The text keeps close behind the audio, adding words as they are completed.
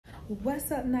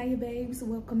What's up, Niya babes?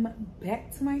 Welcome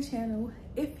back to my channel.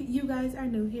 If you guys are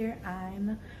new here,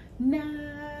 I'm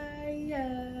Niya.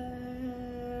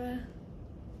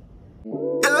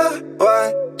 You're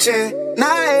watching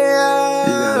Niya.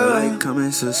 You gotta like,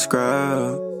 comment,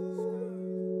 subscribe.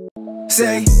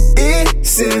 Say it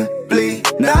simply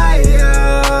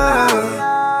Niya.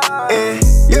 And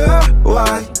you're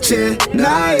watching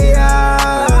Niya.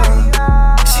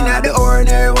 She not the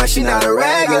ordinary one, she not a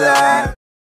regular.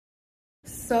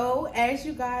 So, as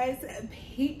you guys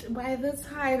peeked by the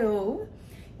title,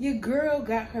 your girl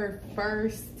got her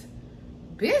first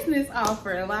business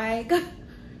offer. Like,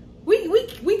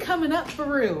 we coming up for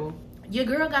real. Your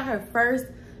girl got her first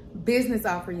business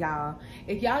offer, y'all.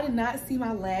 If y'all did not see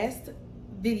my last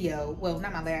video, well,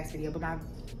 not my last video, but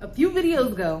a few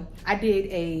videos ago, I did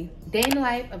a day in the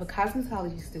life of a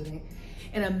cosmetology student,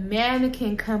 and a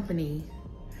mannequin company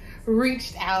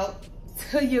reached out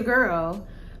to your girl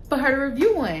for her to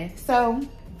review one. So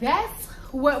that's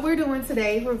what we're doing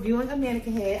today, reviewing a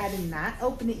mannequin head. I did not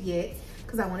open it yet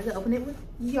because I wanted to open it with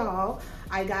y'all.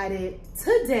 I got it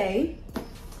today.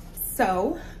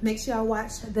 So make sure y'all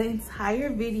watch the entire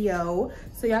video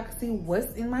so y'all can see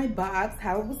what's in my box,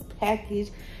 how it was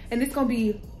packaged. And it's gonna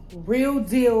be real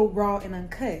deal, raw and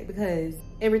uncut, because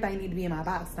everything need to be in my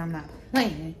box. I'm not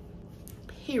playing,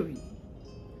 period.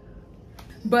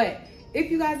 But if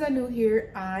you guys are new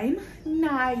here, I'm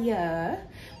Niya.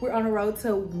 We're on the road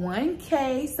to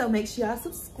 1K, so make sure y'all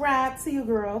subscribe to your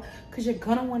girl because you're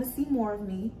gonna want to see more of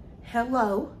me.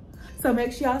 Hello. So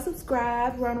make sure y'all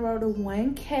subscribe. We're on the road to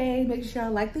 1K. Make sure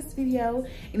y'all like this video.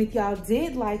 And if y'all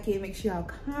did like it, make sure y'all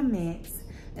comment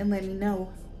and let me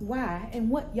know why and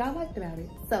what y'all liked about it.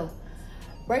 So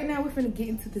right now we're gonna get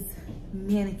into this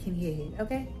mannequin head,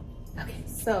 okay? Okay,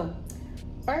 so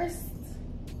first,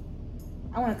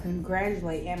 I want to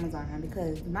congratulate Amazon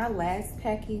because my last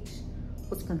package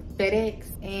was from FedEx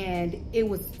and it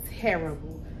was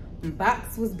terrible. My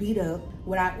box was beat up.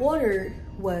 What I ordered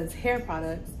was hair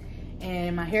products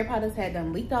and my hair products had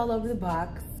done leaked all over the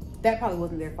box. That probably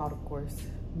wasn't their fault, of course,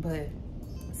 but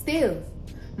still,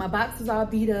 my box was all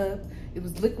beat up. It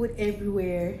was liquid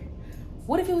everywhere.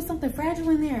 What if it was something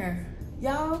fragile in there?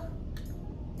 Y'all,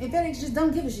 and FedEx just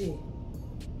don't give a shit.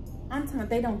 I'm talking about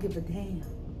they don't give a damn.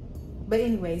 But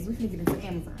anyways, we can get into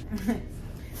Amazon.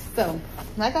 So,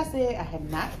 like I said, I have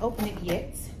not opened it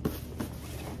yet.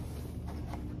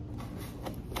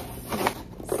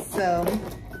 So,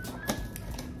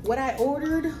 what I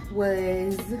ordered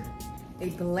was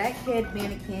a black head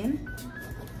mannequin,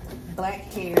 black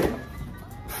hair.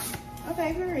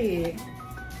 Okay, period.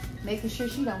 Making sure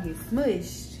she don't get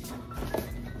smushed.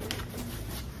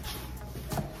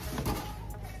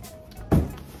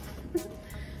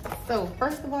 So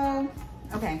first of all,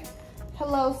 okay,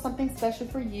 hello, something special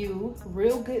for you.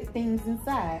 Real good things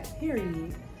inside,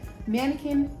 period.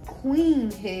 Mannequin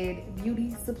queen head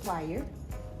beauty supplier.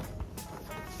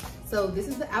 So this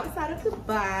is the outside of the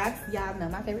box. Y'all know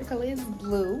my favorite color is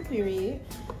blue, period.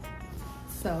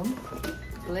 So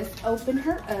let's open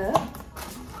her up.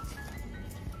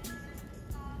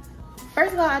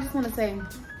 First of all, I just want to say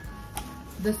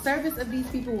the service of these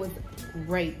people was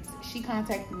great. She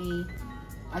contacted me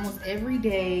almost every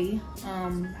day.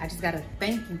 I just got a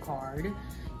thank you card.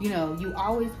 You know, you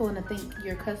always want to thank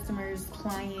your customers,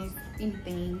 clients,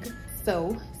 anything. So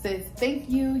it says, thank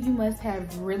you, you must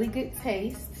have really good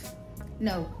taste.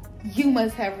 No, you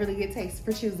must have really good taste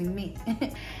for choosing me.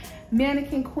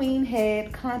 Mannequin queen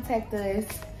head, contact us.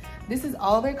 This is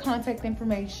all their contact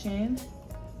information.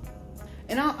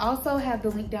 And I'll also have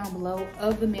the link down below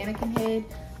of the mannequin head.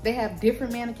 They have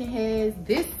different mannequin heads.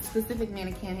 This specific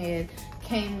mannequin head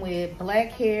came with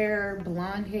black hair,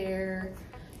 blonde hair,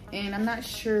 and I'm not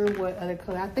sure what other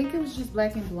color. I think it was just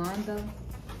black and blonde though.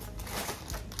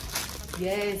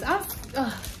 Yes, I'm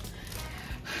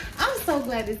so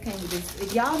glad this came with this.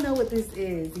 If y'all know what this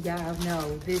is, y'all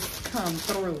know this comes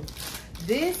through.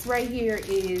 This right here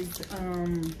is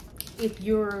if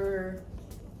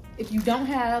you don't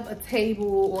have a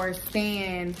table or a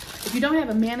stand, if you don't have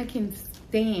a mannequin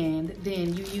stand,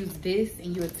 then you use this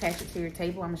and you attach it to your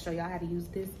table. I'm gonna show y'all how to use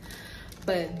this.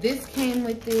 But this came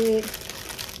with it,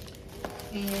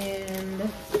 and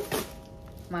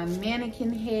my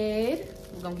mannequin head.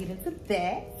 We're gonna get into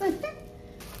that.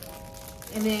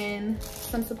 And then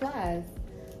some supplies.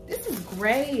 This is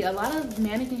great. A lot of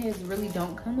mannequin heads really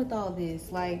don't come with all this.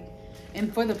 Like,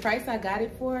 and for the price I got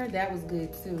it for, that was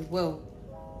good too. Well,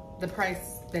 the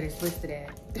price that it's listed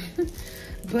at.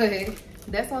 But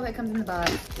that's all that comes in the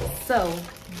box. So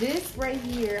this right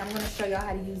here, I'm gonna show y'all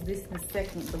how to use this in a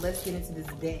second, but let's get into this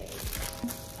bag.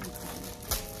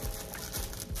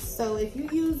 So if you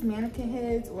use mannequin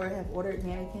heads or have ordered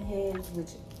mannequin heads,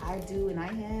 which I do and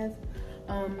I have,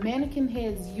 mannequin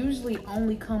heads usually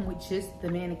only come with just the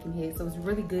mannequin head. So it's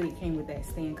really good it came with that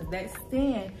stand, because that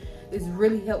stand is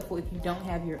really helpful if you don't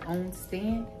have your own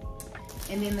stand.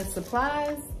 And then the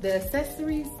supplies, the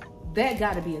accessories, that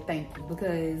gotta be a thank you,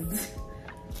 because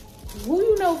who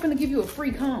you know finna give you a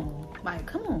free comb? Like,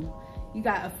 come on. You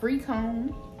got a free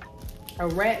comb, a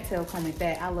rat tail comb at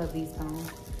that. I love these combs.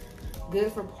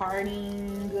 Good for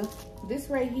parting. This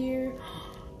right here,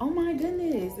 oh my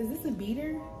goodness, is this a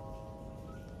beater?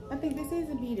 I think this is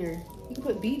a beater. You can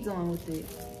put beads on with it.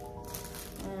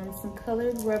 Some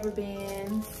colored rubber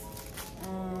bands.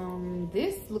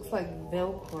 This looks like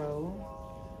Velcro.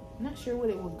 I'm not sure what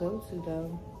it would go to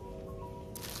though.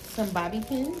 Some bobby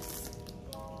pins.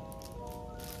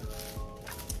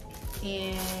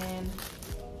 And,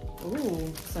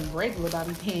 ooh, some regular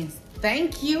bobby pins.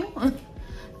 Thank you.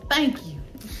 Thank you.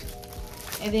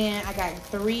 And then I got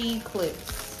 3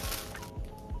 clips.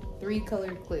 3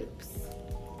 colored clips.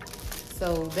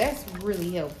 So that's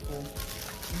really helpful.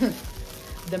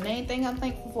 The main thing I'm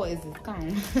thankful for is this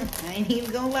comb. I ain't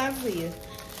even gonna lie to you.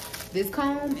 This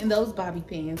comb and those bobby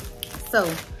pins.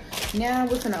 So now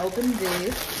we're gonna open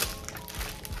this.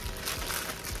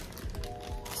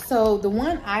 So the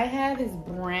one I have is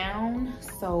brown.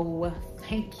 So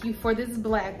thank you for this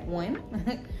black one.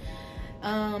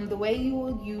 The way you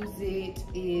will use it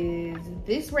is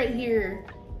this right here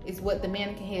is what the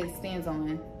mannequin head stands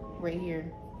on, right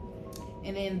here.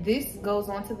 And then this goes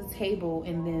onto the table,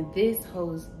 and then this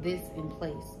holds this in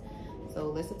place.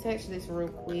 So let's attach this real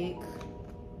quick.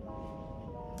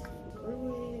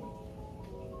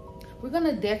 We're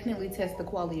gonna definitely test the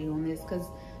quality on this, because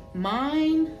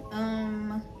mine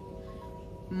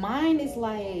is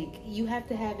like, you have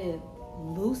to have it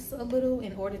loose a little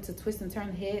in order to twist and turn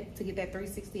the head to get that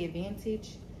 360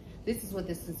 advantage. This is what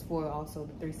this is for also,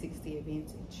 the 360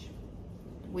 advantage,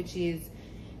 which is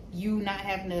you not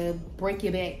having to break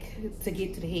your back to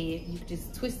get to the head. You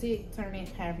just twist it, turn it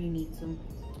however you need to.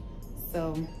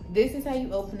 So this is how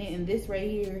you open it, and this right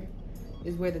here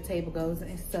is where the table goes.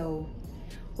 And so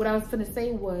what I was gonna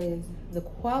say was the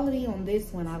quality on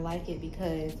this one, I like it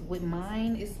because with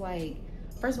mine, it's like,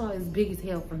 first of all, it's big as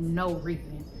hell for no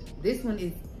reason. This one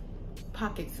is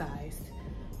pocket sized.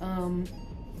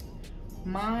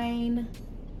 Mine,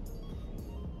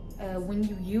 when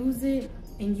you use it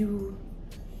and you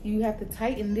have to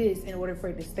tighten this in order for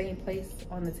it to stay in place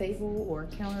on the table or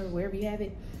counter, wherever you have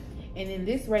it. And then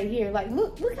this right here, like,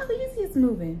 look how easy it's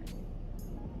moving.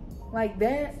 Like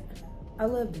that, I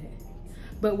love that.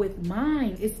 But with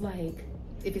mine, it's like,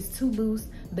 if it's too loose,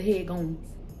 the head gonna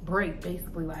break,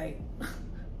 basically, like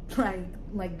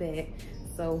that.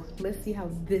 So let's see how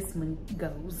this one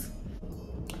goes.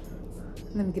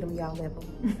 Let me get them y'all level.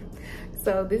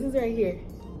 So this is right here.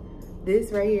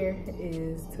 This right here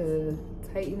is to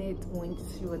tighten it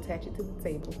once you attach it to the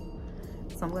table.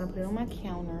 So I'm gonna put it on my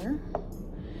counter,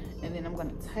 and then I'm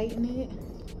gonna tighten it.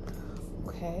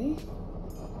 Okay.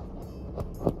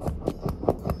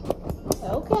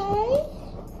 Okay.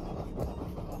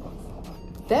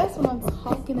 That's what I'm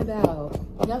talking about.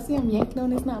 Y'all see I'm yanking on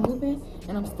this, not moving,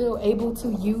 and I'm still able to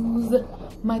use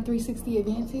my 360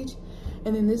 advantage.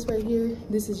 And then this right here,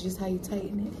 this is just how you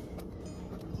tighten it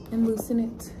and loosen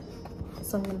it.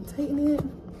 So I'm gonna tighten it.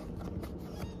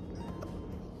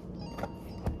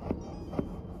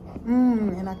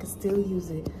 And I can still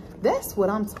use it. That's what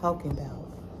I'm talking about.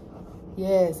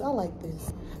 Yes, I like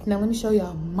this. Now let me show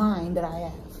y'all mine that I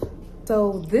have.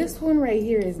 So this one right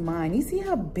here is mine. You see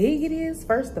how big it is?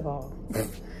 First of all,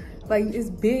 like, it's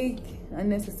big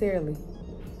unnecessarily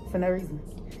for no reason.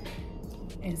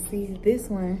 And see, this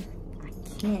one, I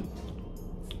can't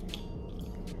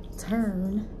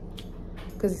turn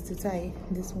because it's too tight.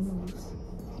 This one moves.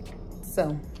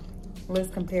 So let's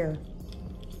compare.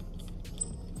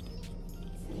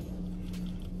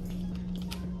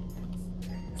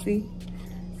 See,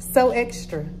 so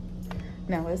extra.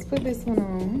 Now let's put this one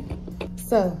on.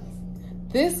 So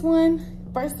this one,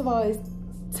 first of all, is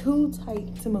too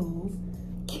tight to move.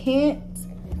 Can't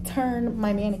turn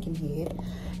my mannequin head.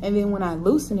 And then when I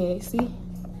loosen it, see,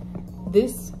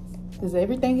 this is,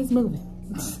 everything is moving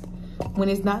when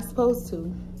it's not supposed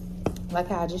to. Like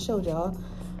how I just showed y'all,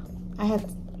 I have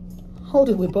to hold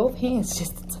it with both hands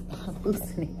just to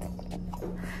loosen it.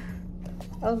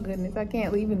 Oh goodness, I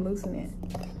can't even loosen it.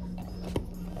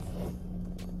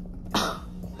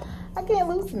 I can't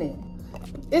loosen it.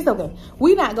 It's okay.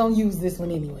 We're not gonna use this one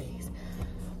anyways.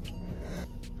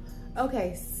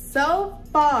 Okay, so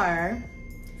far,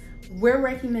 we're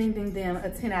recommending them a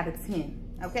 10 out of 10,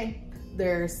 okay?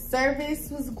 Their service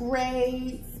was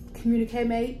great, communicate,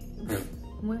 mate.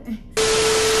 What?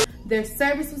 Their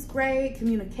service was great.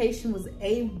 Communication was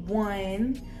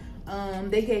A1.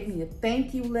 They gave me a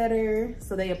thank you letter,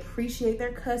 so they appreciate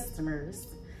their customers.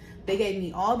 They gave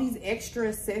me all these extra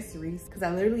accessories because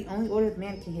I literally only ordered the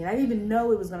mannequin head. I didn't even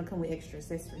know it was gonna come with extra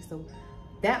accessories, so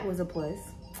that was a plus.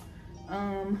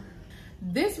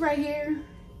 This right here,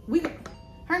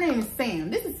 her name is Sam.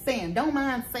 This is Sam, don't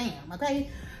mind Sam, okay?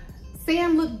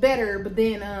 Sam looked better, but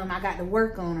then I got to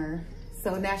work on her.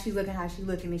 So now she's looking how she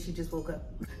looking and she just woke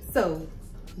up. So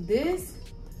this,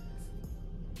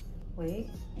 wait,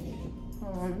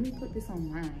 hold on, let me put this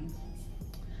on mine.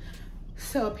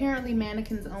 So apparently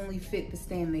mannequins only fit the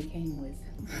stand they came with.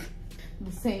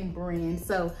 The same brand.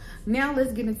 So now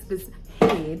let's get into this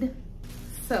head.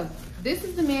 So this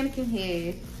is the mannequin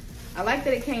head. I like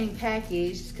that it came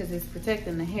packaged because it's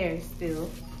protecting the hair still.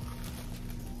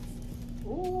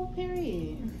 Ooh,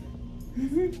 period.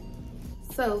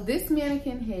 So this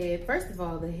mannequin head, first of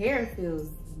all, the hair feels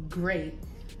great.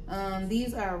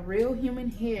 These are real human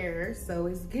hair, so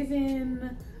it's giving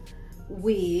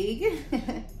wig.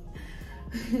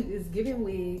 It's giving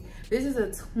wig. This is a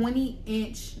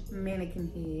 20-inch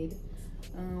mannequin head.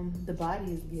 The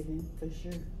body is giving for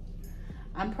sure.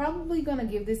 I'm probably gonna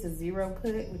give this a 0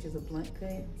 cut, which is a blunt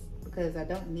cut, because I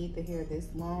don't need the hair this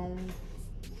long.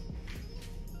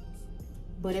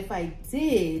 But if I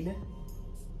did,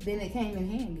 then it came in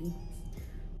handy.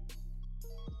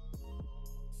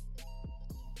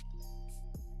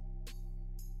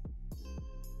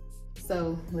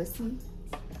 So let's see.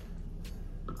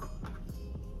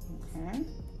 Okay.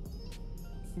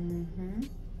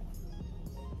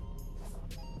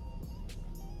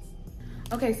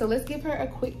 Okay, so let's give her a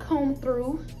quick comb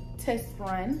through test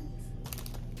run.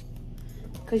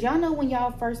 Cause y'all know when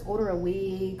y'all first order a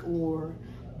wig or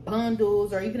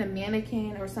bundles or even a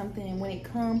mannequin or something, when it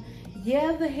comes,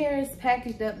 yeah, the hair is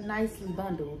packaged up nicely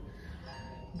bundled,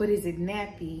 but is it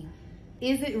nappy?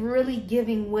 Is it really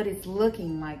giving what it's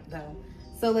looking like though?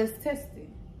 So let's test it.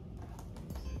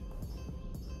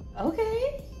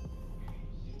 Okay.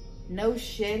 No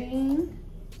shedding.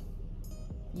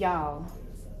 Y'all.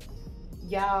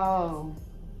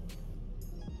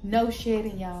 No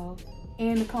shedding, y'all.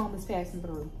 And the comb is passing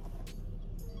through.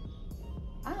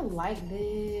 I like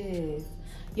this.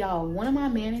 Y'all, one of my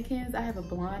mannequins, I have a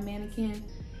blonde mannequin,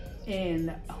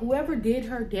 and whoever did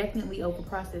her definitely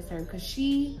overprocessed her because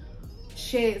she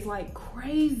sheds like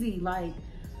crazy. Like,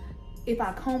 if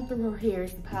I comb through her hair,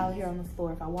 it's a pile of hair on the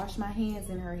floor. If I wash my hands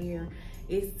in her hair,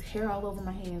 it's hair all over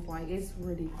my hands. Like, it's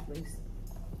ridiculous.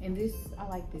 And this, I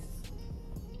like this.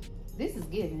 This is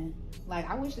giving. Like,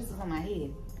 I wish this was on my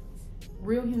head.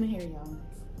 Real human hair, y'all.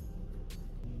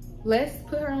 Let's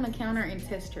put her on the counter and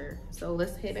test her. So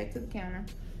let's head back to the counter.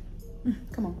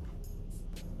 Come on.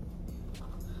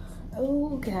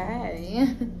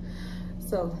 Okay.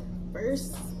 So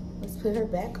first, let's put her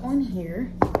back on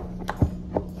here.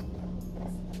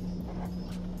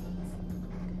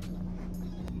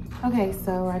 Okay,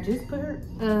 so I just put her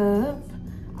up.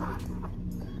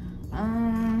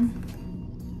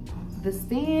 The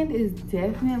stand is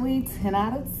definitely 10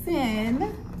 out of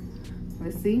 10.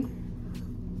 Let's see.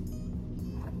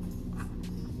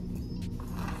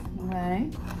 Okay,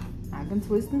 I can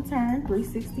twist and turn,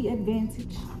 360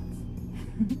 advantage.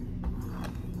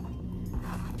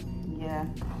 Yeah.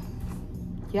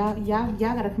 Y'all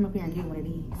gotta come up here and get one of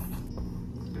these.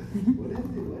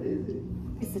 What is it?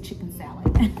 It's a chicken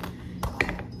salad.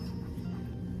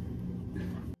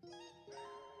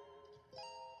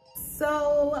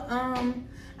 So,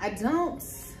 I don't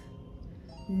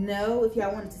know if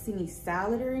y'all wanted to see me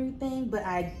style it or anything, but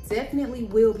I definitely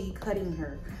will be cutting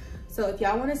her. So if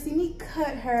y'all want to see me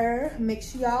cut her, make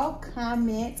sure y'all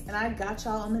comment, and I got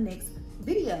y'all on the next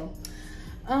video.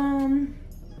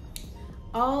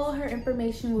 All her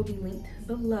information will be linked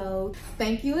below.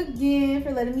 Thank you again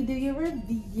for letting me do your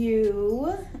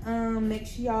review. Make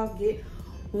sure y'all get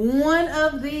one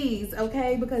of these,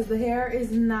 okay? Because the hair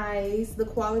is nice, the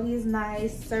quality is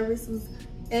nice, service was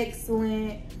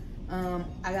excellent. I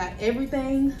got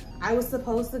everything I was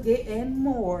supposed to get and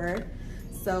more.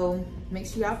 So make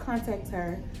sure y'all contact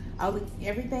her. I'll link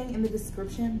everything in the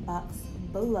description box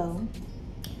below.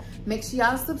 Make sure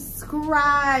y'all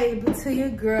subscribe to your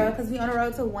girl because we on the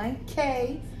road to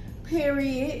 1K,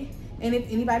 period. And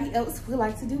if anybody else would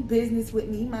like to do business with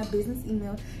me, my business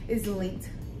email is linked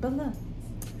below.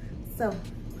 So,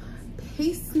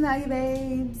 peace now, you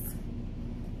babes.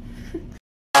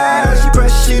 She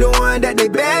precious, she the one that they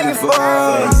begging for.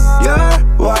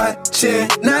 You're watching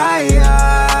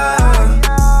Niya.